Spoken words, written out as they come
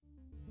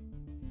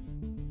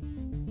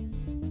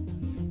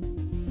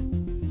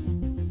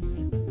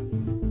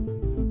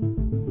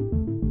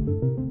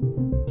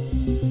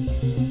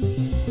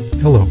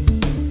Hello,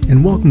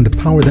 and welcome to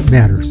Power That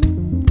Matters.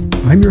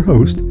 I'm your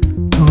host,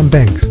 Tom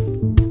Banks.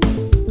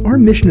 Our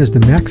mission is to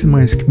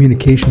maximize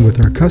communication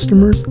with our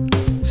customers,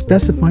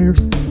 specifiers,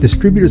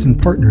 distributors, and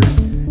partners,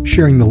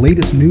 sharing the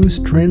latest news,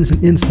 trends,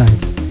 and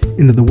insights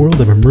into the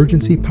world of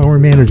emergency power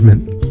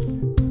management.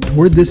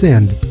 Toward this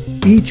end,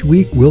 each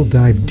week we'll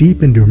dive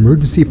deep into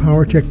emergency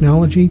power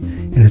technology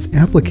and its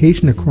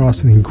application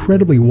across an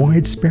incredibly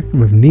wide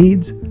spectrum of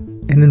needs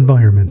and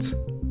environments.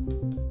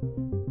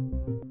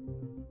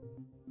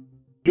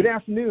 Good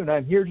afternoon.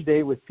 I'm here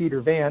today with Peter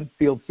Van,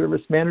 Field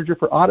Service Manager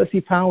for Odyssey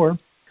Power,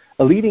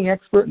 a leading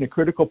expert in the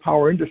critical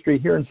power industry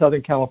here in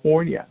Southern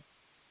California.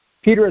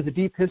 Peter has a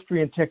deep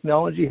history in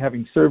technology,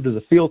 having served as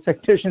a field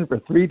technician for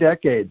 3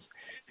 decades.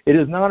 It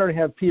is an honor to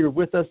have Peter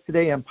with us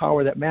today on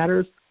Power That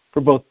Matters,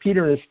 for both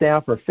Peter and his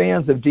staff are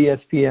fans of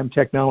DSPM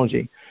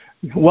technology.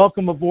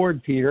 Welcome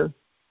aboard, Peter.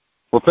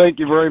 Well, thank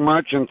you very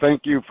much, and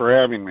thank you for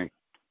having me.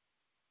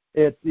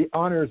 The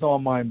honor is all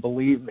mine,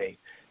 believe me.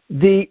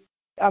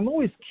 I'm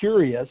always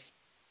curious.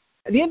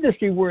 The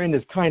industry we're in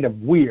is kind of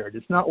weird.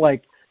 It's not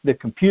like the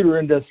computer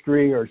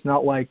industry, or it's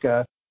not like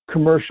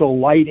commercial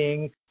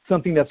lighting,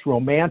 something that's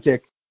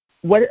romantic.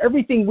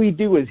 Everything we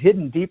do is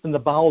hidden deep in the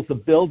bowels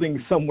of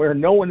buildings somewhere.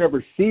 No one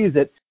ever sees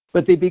it,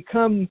 but they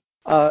become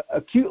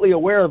acutely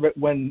aware of it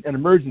when an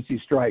emergency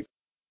strikes.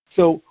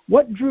 So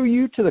what drew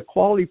you to the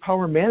quality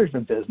power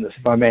management business,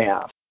 if I may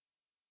ask?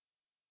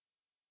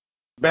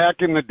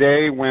 Back in the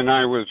day when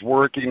I was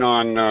working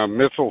on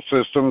missile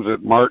systems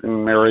at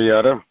Martin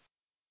Marietta,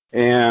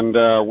 and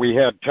we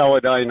had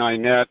Teledyne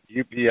iNet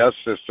UPS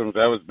systems.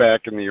 That was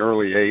back in the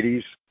early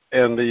 80s.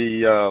 And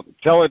the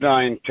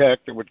Teledyne tech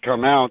that would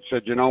come out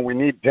said, we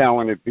need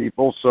talented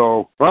people.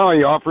 So,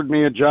 he offered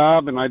me a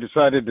job, and I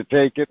decided to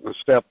take it and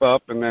step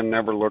up and then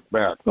never look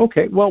back.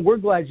 Okay, well, we're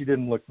glad you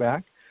didn't look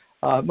back.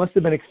 It must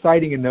have been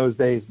exciting in those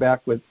days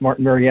back with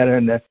Martin Marietta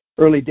in the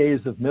early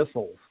days of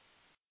missiles.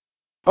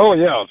 Oh,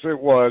 yes, it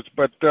was.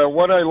 But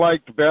what I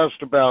liked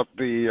best about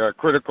the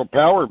critical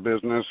power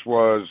business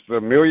was the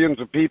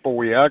millions of people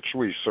we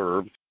actually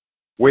served,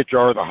 which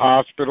are the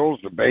hospitals,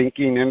 the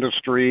banking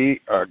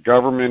industry,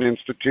 government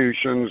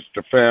institutions,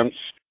 defense,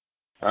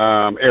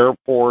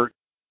 airport,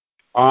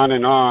 on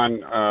and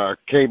on,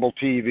 cable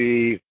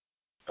TV,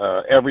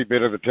 every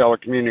bit of the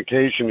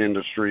telecommunication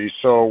industry.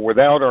 So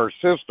without our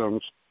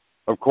systems,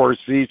 of course,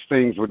 these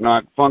things would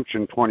not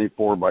function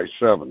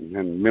 24/7,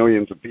 and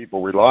millions of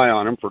people rely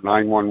on them for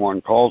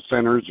 911 call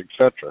centers,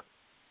 etc.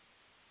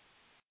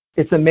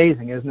 It's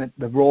amazing, isn't it,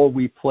 the role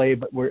we play,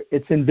 but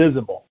it's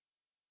invisible.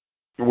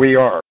 We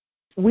are.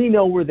 We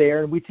know we're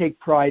there, and we take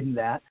pride in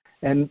that.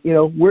 And,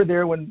 we're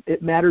there when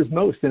it matters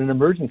most in an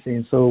emergency.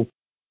 And so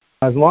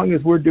as long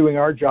as we're doing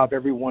our job,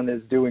 everyone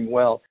is doing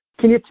well.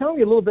 Can you tell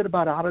me a little bit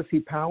about Odyssey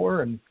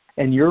Power and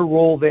your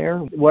role there,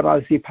 what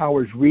Odyssey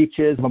Power's reach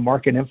is, a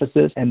market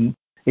emphasis, and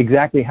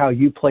exactly how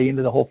you play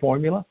into the whole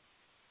formula?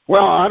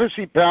 Well,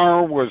 Odyssey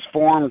Power was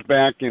formed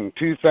back in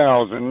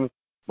 2000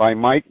 by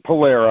Mike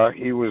Polera.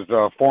 He was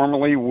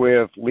formerly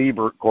with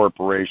Liebert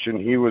Corporation.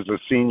 He was a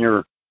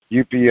senior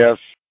UPS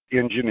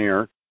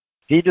engineer.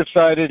 He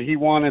decided he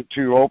wanted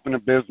to open a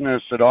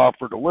business that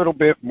offered a little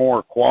bit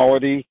more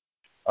quality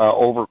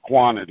over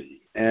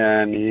quantity.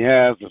 And he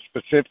has a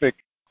specific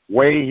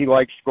way he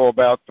likes to go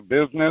about the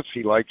business.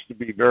 He likes to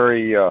be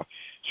very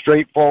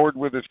straightforward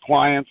with his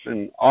clients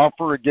and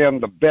offer, again,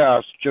 the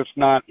best,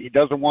 he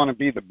doesn't want to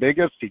be the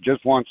biggest, he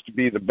just wants to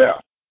be the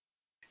best.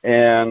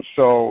 And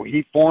so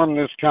he formed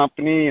this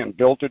company and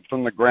built it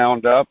from the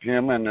ground up,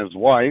 him and his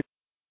wife.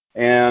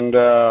 And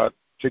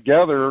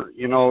together,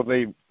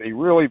 they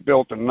really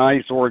built a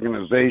nice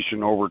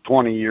organization over a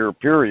 20-year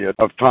period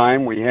of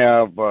time. We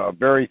have a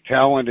very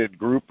talented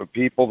group of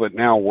people that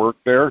now work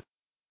there.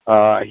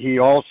 He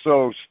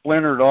also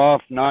splintered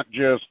off not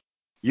just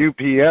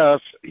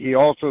UPS, he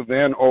also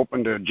then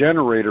opened a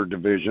generator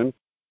division.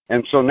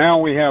 And so now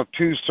we have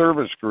 2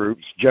 service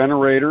groups,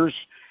 generators.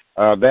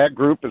 That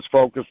group is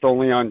focused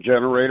only on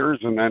generators,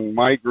 and then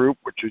my group,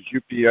 which is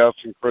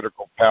UPS and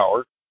critical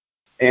power.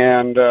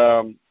 And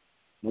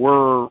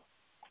we're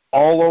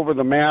all over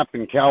the map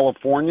in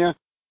California.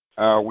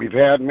 We've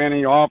had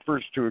many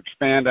offers to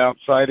expand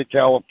outside of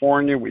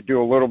California. We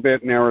do a little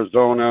bit in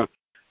Arizona,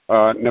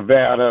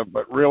 Nevada,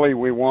 but really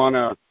we want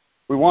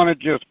to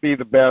just be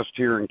the best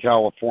here in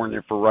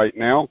California for right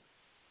now.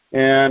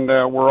 And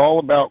we're all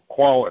about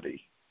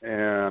quality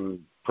and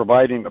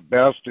providing the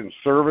best in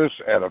service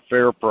at a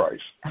fair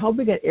price. How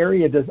big an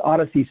area does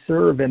Odyssey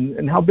serve,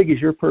 and how big is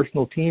your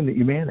personal team that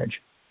you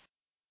manage?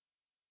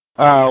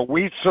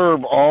 We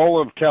serve all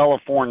of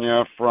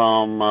California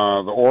from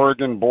the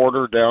Oregon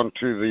border down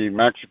to the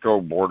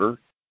Mexico border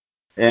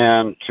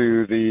and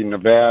to the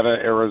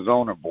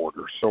Nevada-Arizona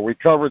border. So we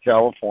cover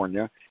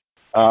California.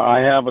 I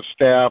have a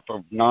staff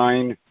of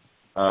 9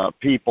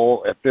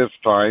 people at this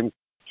time,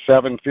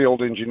 7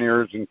 field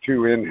engineers and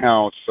 2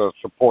 in-house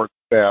support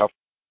staff,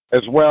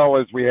 as well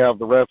as we have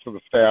the rest of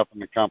the staff in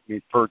the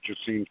company,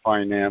 purchasing,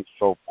 finance,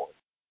 so forth.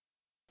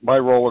 My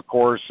role, of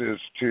course, is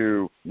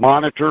to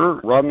monitor,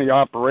 run the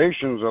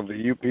operations of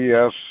the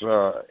UPS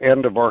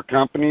end of our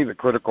company, the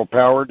Critical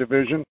Power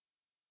Division,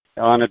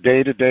 on a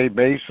day-to-day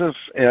basis,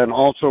 and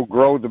also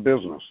grow the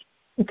business.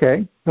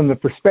 Okay. From the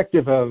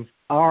perspective of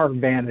our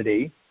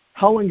vanity,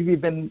 how long have you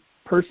been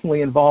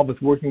personally involved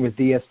with working with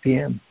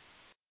DSPM?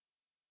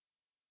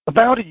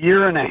 About a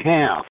year and a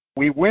half.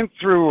 We went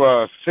through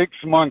a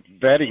 6-month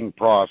vetting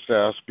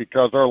process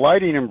because our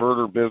lighting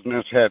inverter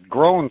business had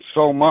grown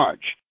so much,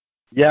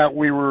 yet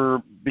we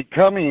were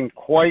becoming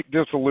quite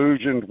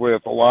disillusioned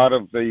with a lot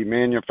of the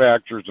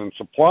manufacturers and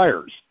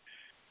suppliers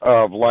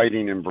of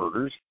lighting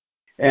inverters.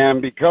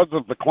 And because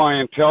of the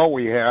clientele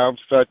we have,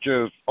 such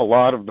as a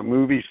lot of the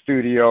movie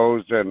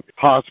studios and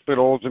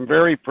hospitals and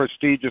very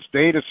prestigious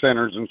data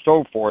centers and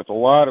so forth, a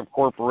lot of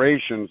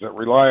corporations that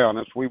rely on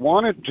us, we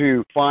wanted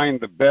to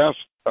find the best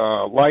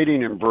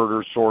lighting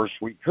inverter source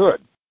we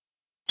could.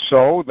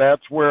 So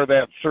that's where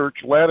that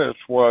search led us,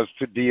 was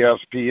to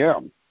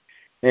DSPM.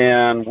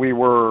 And we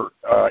were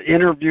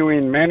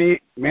interviewing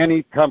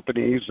many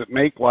companies that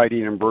make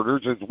lighting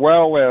inverters, as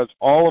well as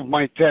all of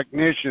my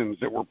technicians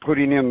that were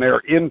putting in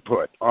their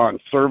input on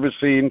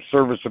servicing,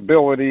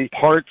 serviceability,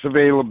 parts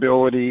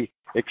availability,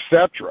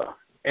 etc.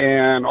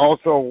 And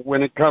also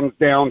when it comes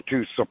down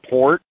to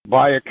support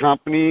by a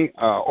company,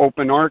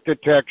 open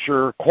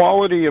architecture,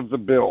 quality of the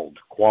build,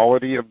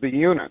 quality of the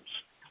units.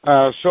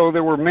 So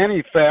there were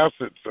many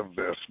facets of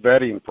this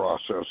vetting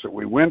process that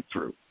we went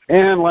through.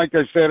 And like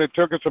I said, it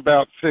took us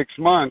about 6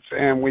 months,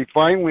 and we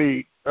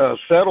finally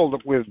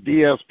settled with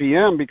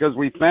DSPM because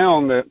we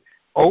found that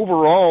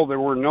overall there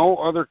were no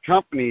other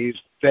companies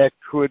that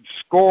could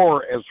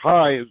score as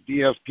high as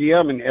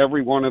DSPM in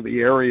every one of the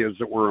areas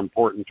that were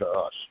important to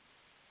us.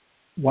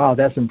 Wow,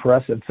 that's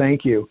impressive.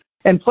 Thank you.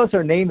 And plus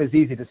our name is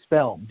easy to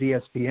spell,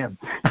 DSPM.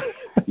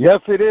 Yes,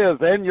 it is,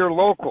 and you're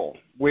local,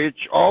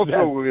 which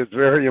also is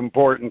very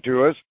important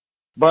to us.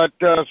 But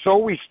so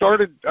we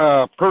started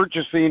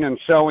purchasing and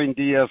selling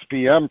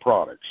DSPM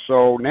products.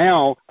 So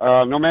now,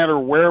 no matter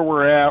where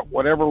we're at,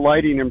 whatever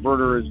lighting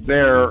inverter is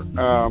there,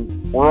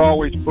 we're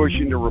always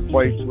pushing to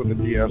replace with a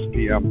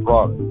DSPM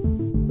product.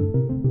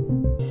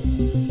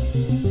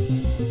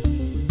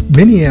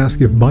 Many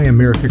ask if Buy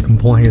America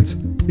compliance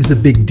is a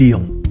big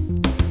deal.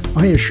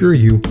 I assure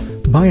you,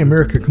 Buy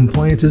America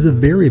compliance is a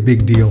very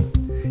big deal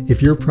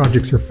if your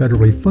projects are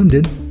federally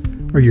funded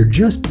or you're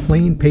just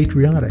plain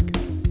patriotic.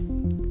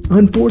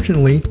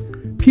 Unfortunately,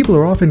 people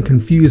are often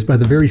confused by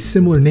the very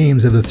similar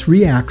names of the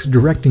 3 acts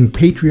directing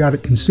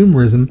patriotic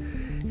consumerism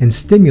and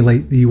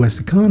stimulate the U.S.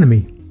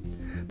 economy.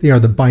 They are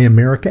the Buy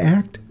America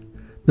Act,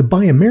 the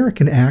Buy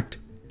American Act,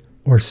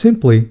 or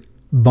simply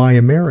Buy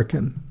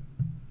American.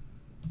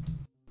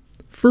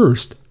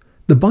 First,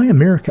 the Buy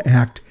America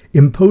Act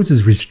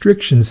imposes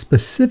restrictions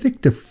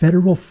specific to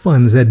federal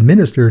funds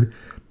administered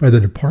by the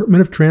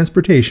Department of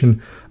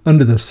Transportation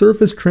under the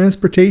Surface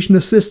Transportation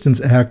Assistance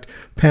Act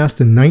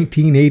passed in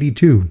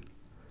 1982.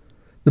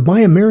 The Buy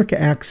America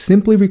Act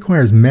simply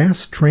requires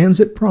mass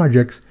transit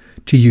projects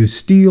to use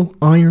steel,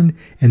 iron,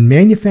 and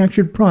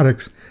manufactured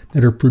products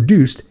that are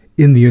produced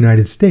in the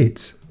United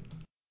States.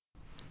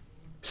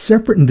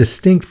 Separate and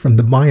distinct from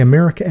the Buy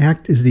America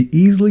Act is the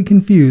easily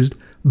confused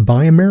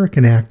Buy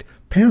American Act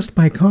passed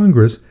by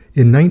Congress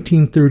in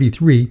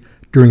 1933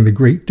 during the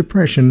Great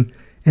Depression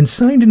and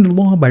signed into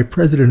law by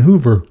President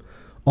Hoover,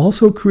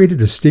 also created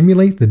to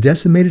stimulate the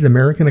decimated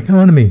American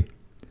economy.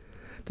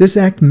 This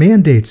act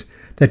mandates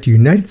that the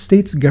United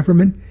States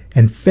government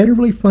and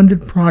federally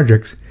funded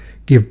projects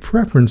give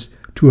preference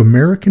to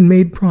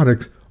American-made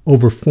products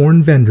over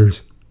foreign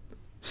vendors.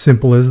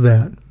 Simple as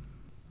that.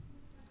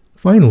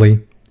 Finally,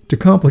 to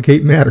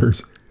complicate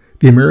matters,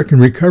 the American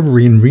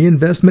Recovery and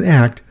Reinvestment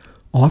Act,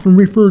 often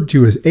referred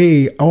to as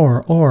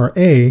ARRA,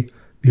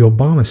 the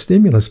Obama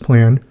Stimulus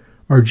Plan,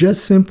 are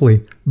just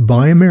simply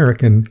Buy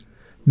American,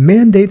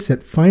 mandates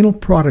that final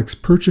products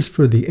purchased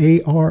for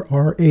the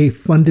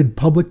ARRA-funded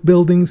public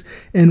buildings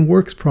and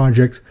works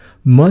projects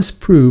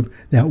must prove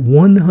that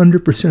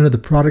 100% of the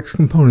product's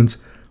components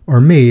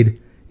are made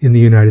in the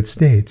United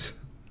States.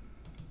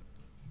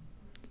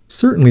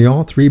 Certainly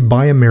all 3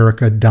 Buy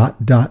America ...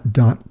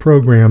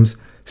 programs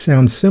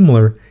sound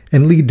similar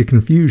and lead to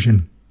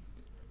confusion.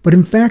 But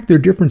in fact their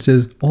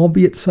differences,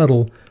 albeit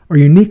subtle, are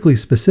uniquely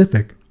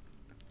specific.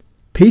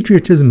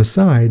 Patriotism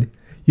aside,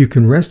 you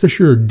can rest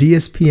assured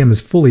DSPM is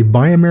fully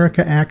Buy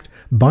America Act,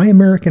 Buy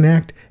American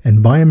Act,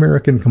 and Buy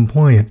American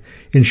compliant,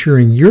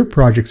 ensuring your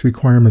project's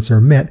requirements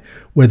are met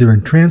whether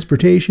in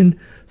transportation,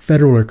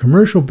 federal or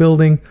commercial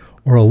building,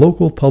 or a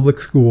local public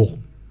school.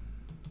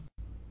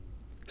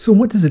 So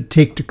what does it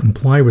take to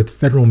comply with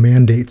federal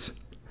mandates?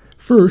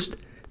 First,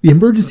 the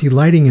emergency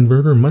lighting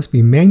inverter must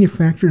be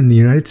manufactured in the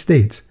United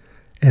States.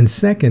 And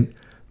second,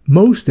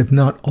 most if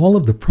not all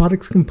of the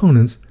product's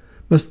components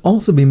must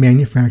also be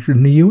manufactured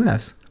in the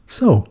U.S.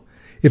 So,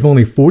 if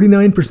only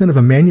 49% of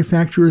a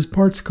manufacturer's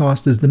parts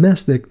cost is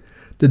domestic,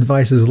 the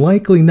device is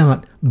likely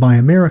not Buy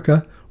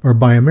America or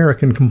Buy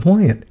American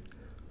compliant.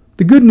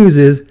 The good news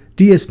is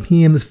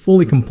DSPM is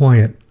fully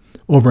compliant.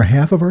 Over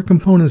half of our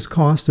components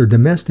costs are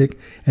domestic,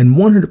 and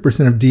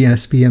 100% of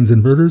DSPM's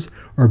inverters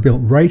are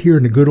built right here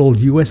in the good old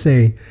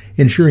USA,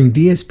 ensuring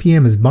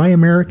DSPM is Buy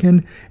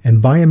American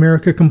and Buy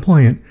America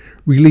compliant,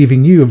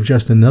 relieving you of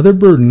just another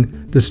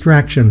burden,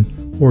 distraction,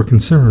 or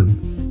concern.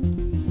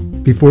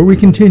 Before we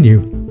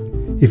continue,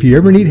 if you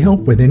ever need help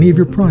with any of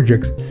your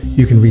projects,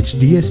 you can reach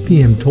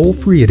DSPM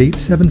toll-free at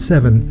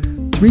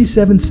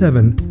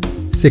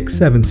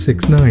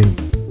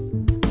 877-377-6769.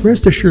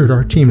 Rest assured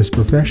our team is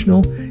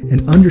professional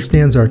and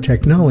understands our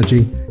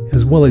technology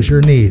as well as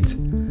your needs.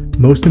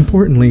 Most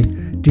importantly,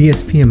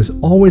 DSPM is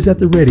always at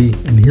the ready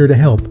and here to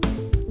help.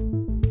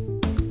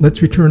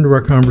 Let's return to our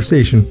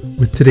conversation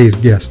with today's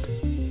guest.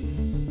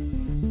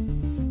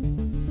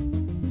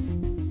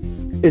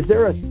 Is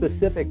there a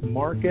specific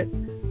market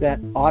that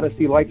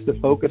Odyssey likes to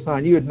focus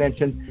on? You had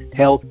mentioned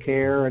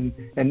healthcare and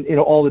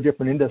all the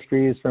different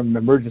industries from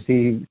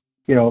emergency,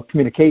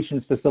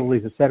 communications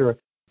facilities, et cetera.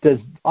 Does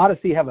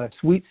Odyssey have a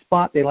sweet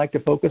spot they like to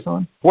focus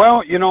on?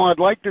 Well, I'd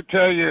like to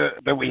tell you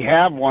that we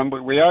have one,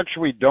 but we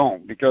actually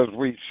don't, because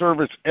we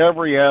service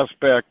every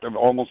aspect of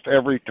almost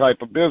every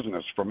type of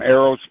business, from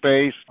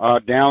aerospace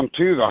down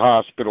to the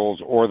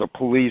hospitals or the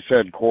police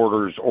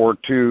headquarters or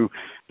to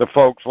the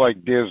folks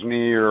like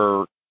Disney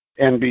or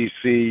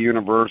NBC,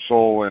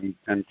 Universal,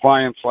 and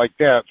clients like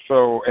that.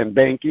 So, and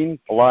banking,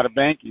 a lot of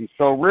banking.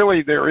 So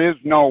really there is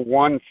no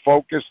one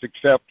focus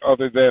except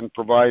other than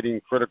providing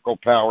critical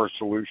power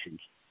solutions.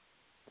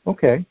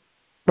 Okay.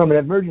 From an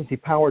emergency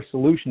power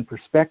solution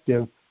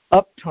perspective,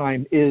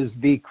 uptime is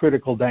the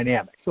critical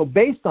dynamic. So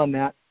based on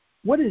that,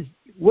 what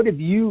have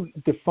you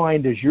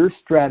defined as your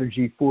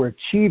strategy for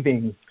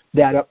achieving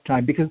that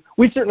uptime? Because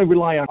we certainly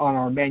rely on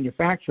our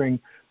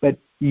manufacturing, but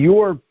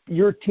your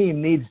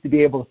team needs to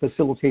be able to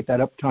facilitate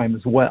that uptime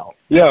as well.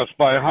 Yes,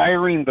 by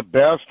hiring the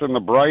best and the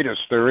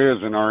brightest there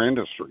is in our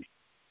industry.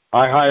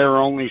 I hire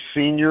only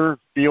senior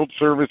field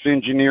service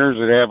engineers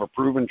that have a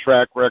proven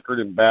track record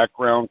and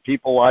background,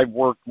 people I've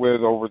worked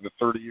with over the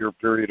 30-year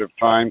period of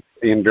time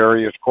in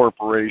various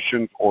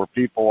corporations or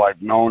people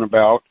I've known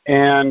about.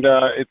 And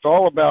it's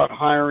all about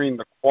hiring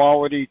the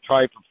quality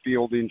type of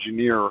field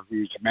engineer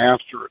who's a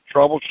master at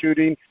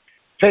troubleshooting,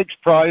 takes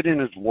pride in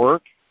his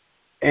work,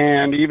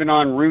 and even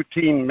on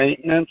routine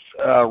maintenance,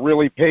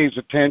 really pays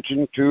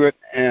attention to it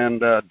and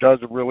does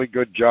a really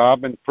good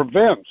job and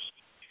prevents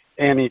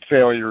any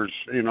failures,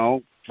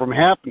 from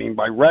happening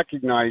by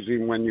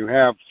recognizing when you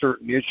have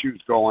certain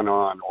issues going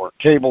on or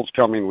cables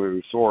coming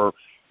loose or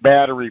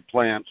battery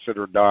plants that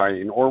are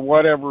dying or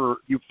whatever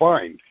you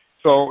find.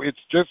 So it's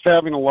just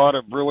having a lot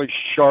of really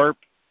sharp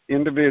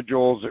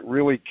individuals that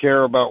really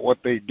care about what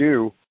they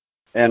do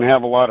and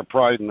have a lot of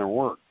pride in their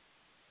work.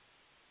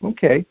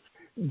 Okay.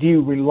 Do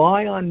you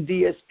rely on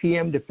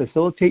DSPM to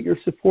facilitate your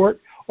support,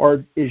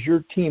 or is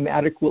your team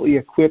adequately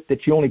equipped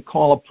that you only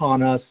call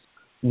upon us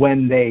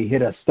when they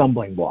hit a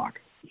stumbling block?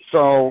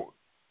 So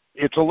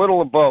it's a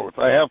little of both,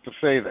 I have to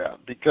say that,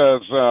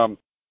 because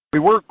we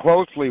work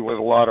closely with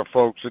a lot of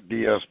folks at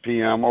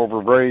DSPM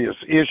over various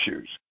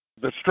issues.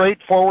 The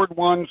straightforward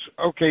ones,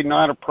 okay,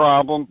 not a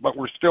problem, but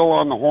we're still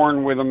on the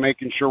horn with them,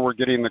 making sure we're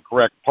getting the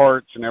correct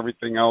parts and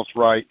everything else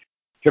right,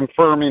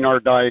 confirming our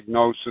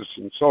diagnosis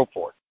and so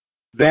forth.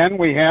 Then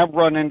we have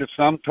run into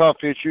some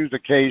tough issues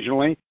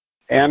occasionally,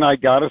 and I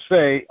got to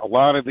say, a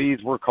lot of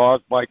these were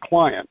caused by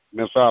client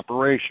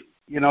misoperation.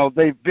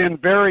 They've been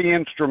very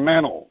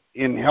instrumental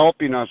in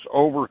helping us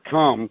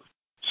overcome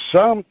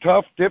some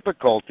tough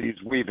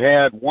difficulties we've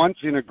had once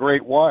in a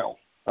great while.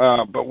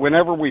 But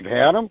whenever we've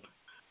had them,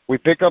 we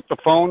pick up the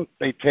phone,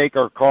 they take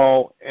our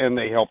call, and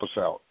they help us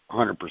out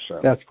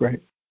 100%. That's great.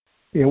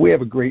 We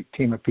have a great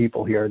team of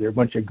people here. They're a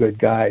bunch of good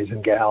guys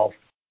and gals.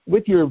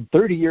 With your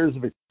 30 years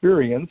of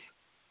experience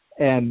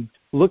and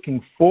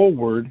looking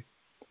forward,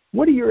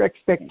 what are your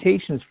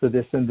expectations for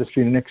this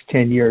industry in the next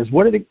 10 years?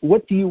 What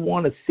do you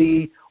want to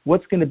see?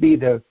 What's going to be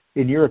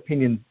in your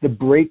opinion, the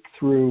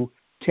breakthrough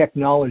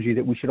technology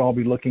that we should all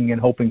be looking and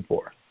hoping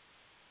for?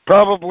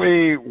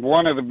 Probably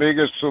one of the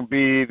biggest will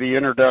be the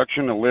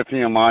introduction of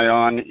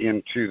lithium-ion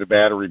into the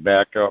battery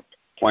backup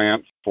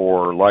plant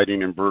for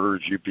lighting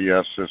inverters,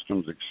 UPS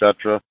systems,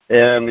 etc.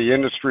 And the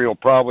industry will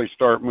probably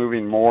start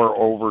moving more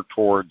over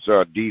towards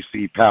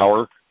DC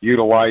power,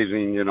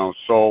 utilizing,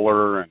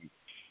 solar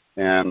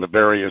and the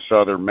various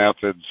other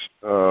methods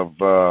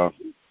of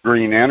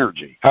green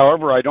energy.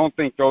 However, I don't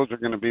think those are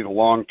going to be the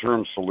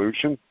long-term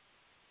solution.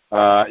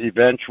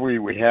 Eventually,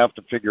 we have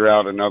to figure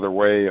out another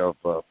way of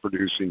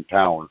producing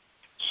power.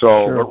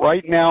 So, Sure. But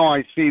right now,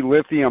 I see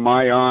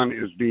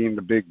lithium-ion as being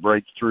the big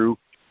breakthrough.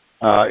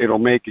 It'll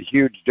make a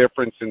huge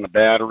difference in the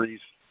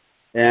batteries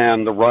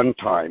and the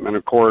runtime. And,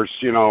 of course,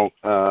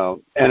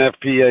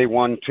 NFPA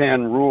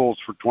 110 rules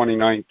for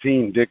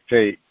 2019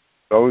 dictate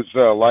those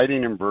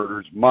lighting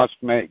inverters must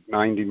make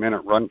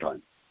 90-minute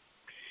runtime.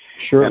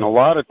 Sure. And a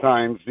lot of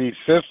times these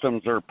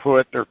systems they're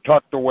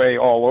tucked away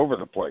all over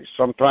the place.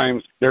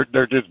 Sometimes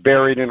they're just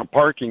buried in a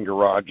parking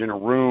garage in a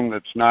room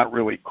that's not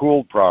really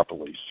cooled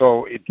properly.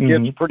 So it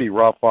gets pretty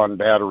rough on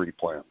battery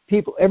plants.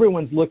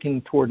 Everyone's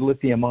looking toward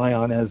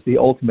lithium-ion as the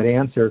ultimate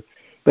answer.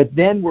 But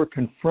then we're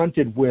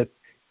confronted with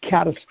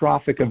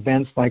catastrophic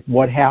events like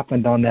what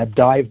happened on that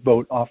dive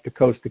boat off the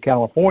coast of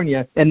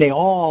California, and they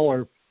all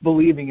are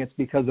believing it's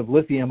because of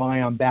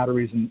lithium-ion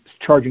batteries and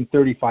charging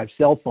 35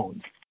 cell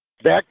phones.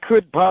 That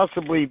could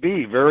possibly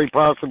be, very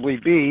possibly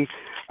be,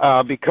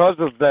 because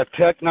of the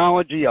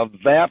technology of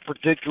that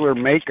particular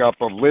makeup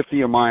of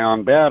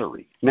lithium-ion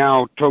battery.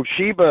 Now,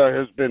 Toshiba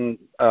has been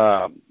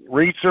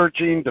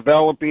researching,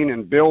 developing,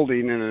 and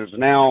building, and is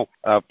now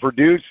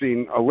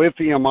producing a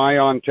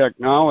lithium-ion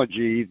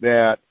technology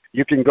that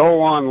you can go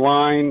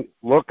online,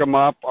 look them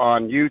up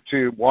on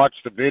YouTube, watch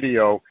the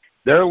video.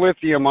 Their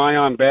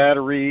lithium-ion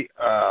battery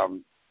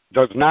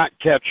does not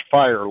catch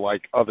fire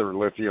like other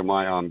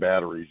lithium-ion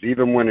batteries,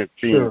 even when it's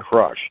being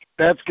crushed.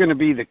 That's going to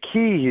be the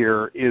key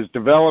here, is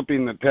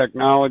developing the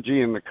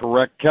technology and the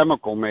correct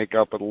chemical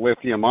makeup of the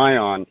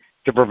lithium-ion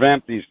to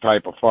prevent these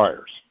type of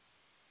fires.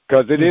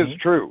 Because it is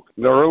true.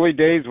 The early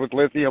days with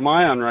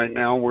lithium-ion right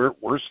now,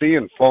 we're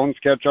seeing phones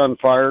catch on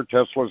fire,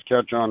 Teslas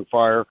catch on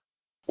fire.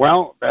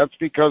 Well, that's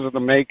because of the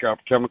makeup,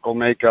 chemical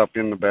makeup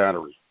in the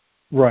battery.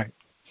 Right.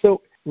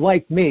 So,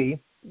 like me,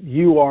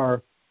 you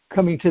are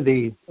coming to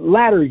the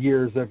latter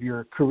years of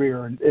your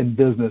career in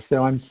business.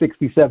 So I'm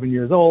 67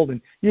 years old,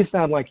 and you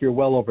sound like you're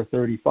well over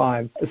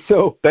 35.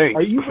 So thanks.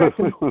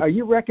 Are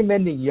you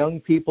recommending young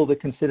people to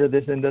consider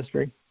this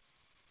industry?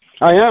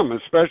 I am,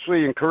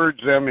 especially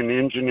encourage them in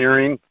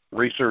engineering,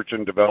 research,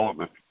 and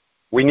development.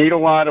 We need a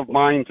lot of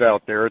minds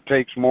out there. It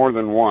takes more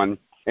than one.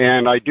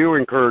 And I do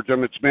encourage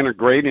them. It's been a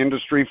great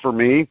industry for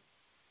me.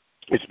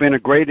 It's been a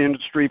great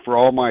industry for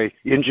all my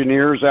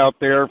engineers out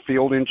there,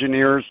 field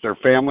engineers. Their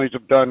families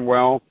have done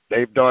well.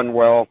 They've done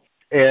well.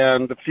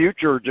 And the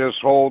future just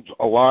holds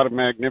a lot of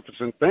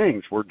magnificent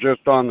things. We're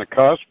just on the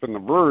cusp and the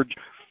verge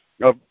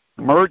of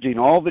merging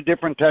all the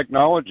different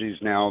technologies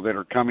now that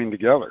are coming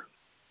together.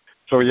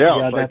 So,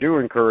 yes, I do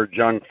encourage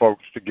young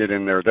folks to get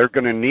in there. They're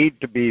going to need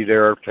to be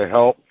there to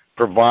help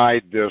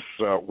provide this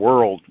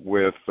world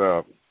with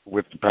the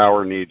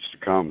power needs to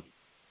come.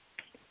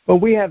 Well,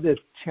 we have this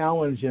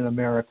challenge in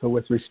America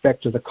with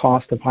respect to the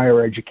cost of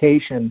higher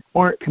education.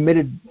 Aren't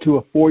committed to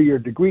a 4-year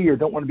degree or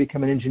don't want to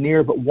become an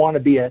engineer but want to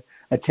be a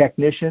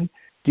technician.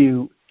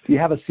 Do you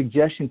have a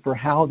suggestion for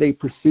how they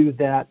pursue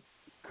that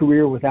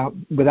career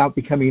without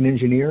becoming an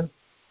engineer?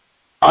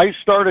 I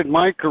started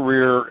my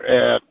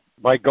career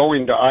by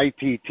going to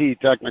ITT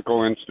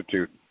Technical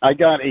Institute. I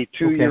got a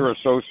 2-year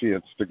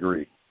associate's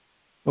degree.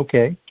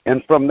 Okay.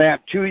 And from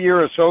that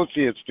 2-year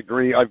associate's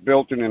degree, I've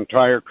built an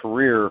entire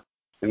career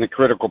in the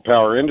critical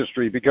power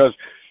industry, because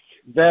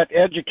that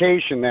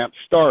education, that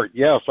start,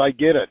 yes, I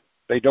get it.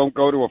 They don't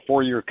go to a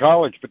 4-year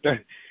college, but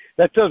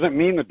that doesn't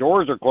mean the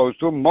doors are closed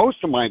to them.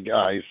 Most of my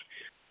guys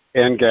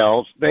and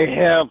gals, they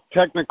have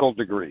technical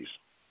degrees,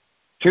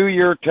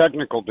 2-year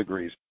technical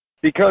degrees,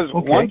 because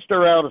once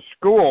they're out of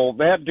school,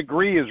 that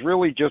degree is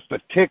really just a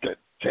ticket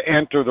to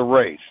enter the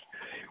race.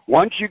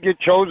 Once you get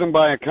chosen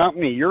by a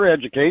company, your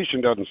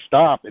education doesn't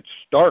stop. It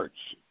starts.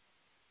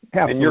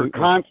 Absolutely. And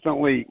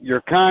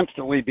you're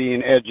constantly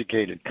being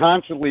educated,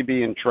 constantly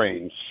being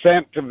trained,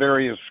 sent to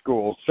various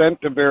schools, sent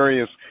to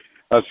various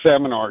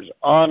seminars,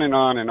 on and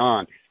on and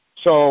on.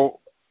 So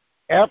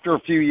after a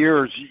few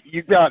years,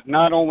 you've got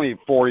not only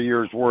 4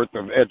 years worth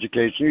of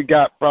education, you've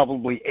got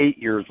probably 8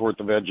 years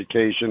worth of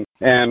education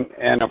and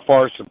a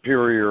far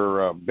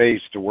superior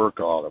base to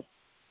work out of.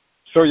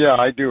 So, yeah,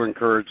 I do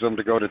encourage them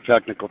to go to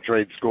technical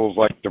trade schools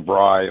like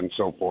DeVry and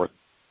so forth.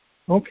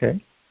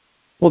 Okay.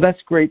 Well,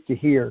 that's great to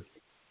hear.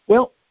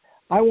 Well,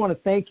 I want to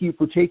thank you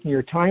for taking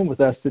your time with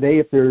us today.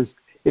 If there's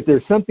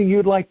something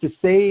you'd like to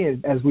say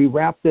as we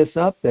wrap this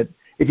up, that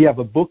if you have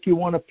a book you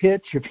want to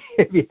pitch,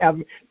 if you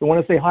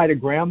want to say hi to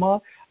Grandma,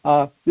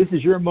 this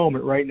is your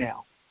moment right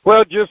now.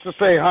 Well, just to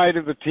say hi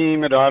to the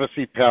team at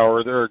Odyssey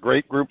Power. They're a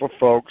great group of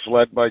folks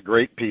led by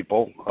great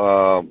people.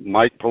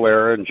 Mike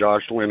Polera and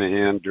Josh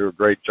Linehan do a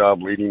great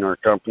job leading our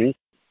company.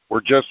 We're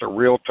just a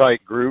real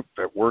tight group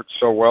that works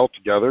so well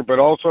together. But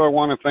also I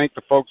want to thank the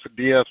folks at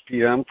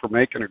DSPM for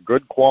making a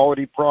good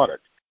quality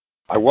product.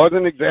 I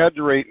wasn't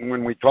exaggerating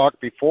when we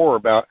talked before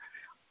about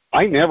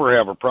I never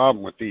have a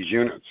problem with these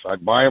units. I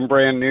buy them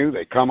brand new.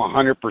 They come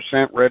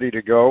 100% ready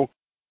to go.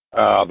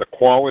 The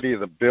quality of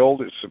the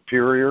build is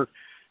superior.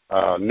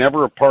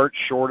 Never a part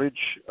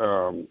shortage.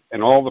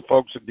 And all the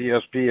folks at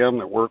DSPM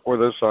that work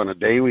with us on a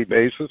daily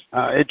basis,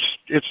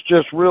 it's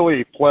just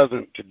really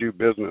pleasant to do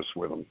business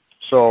with them.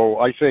 So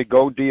I say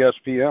go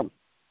DSPM.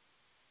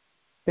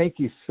 Thank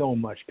you so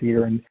much,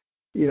 Peter. And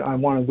I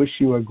want to wish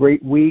you a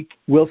great week.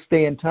 We'll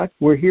stay in touch.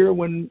 We're here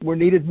when we're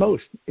needed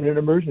most in an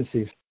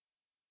emergency.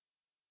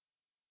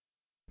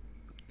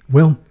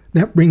 Well,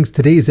 that brings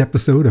today's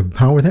episode of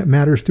Power That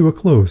Matters to a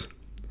close.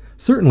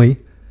 Certainly,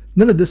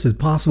 none of this is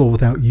possible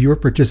without your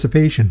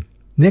participation.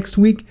 Next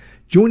week,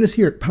 join us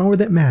here at Power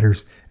That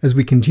Matters as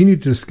we continue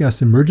to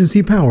discuss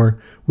emergency power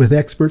with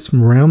experts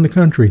from around the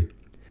country.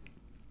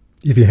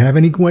 If you have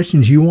any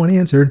questions you want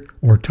answered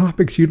or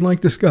topics you'd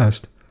like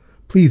discussed,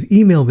 please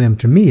email them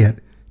to me at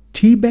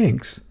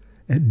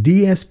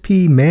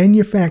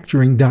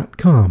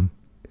tbanks@dspmanufacturing.com.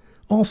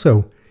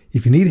 Also,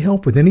 If you need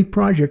help with any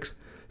projects,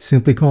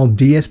 simply call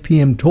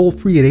DSPM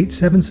toll-free at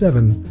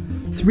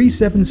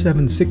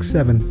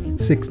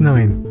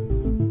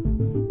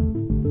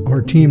 877-377-6769.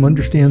 Our team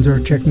understands our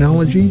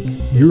technology,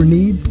 your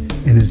needs,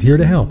 and is here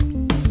to help.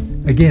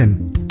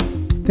 Again,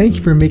 thank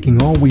you for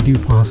making all we do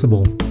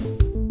possible.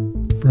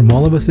 From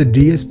all of us at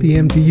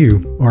DSPM to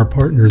you, our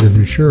partners in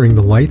ensuring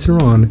the lights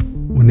are on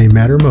when they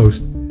matter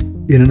most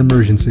in an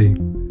emergency.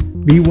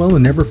 Be well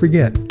and never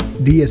forget,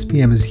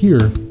 DSPM is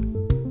here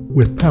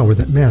with power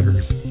that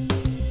matters.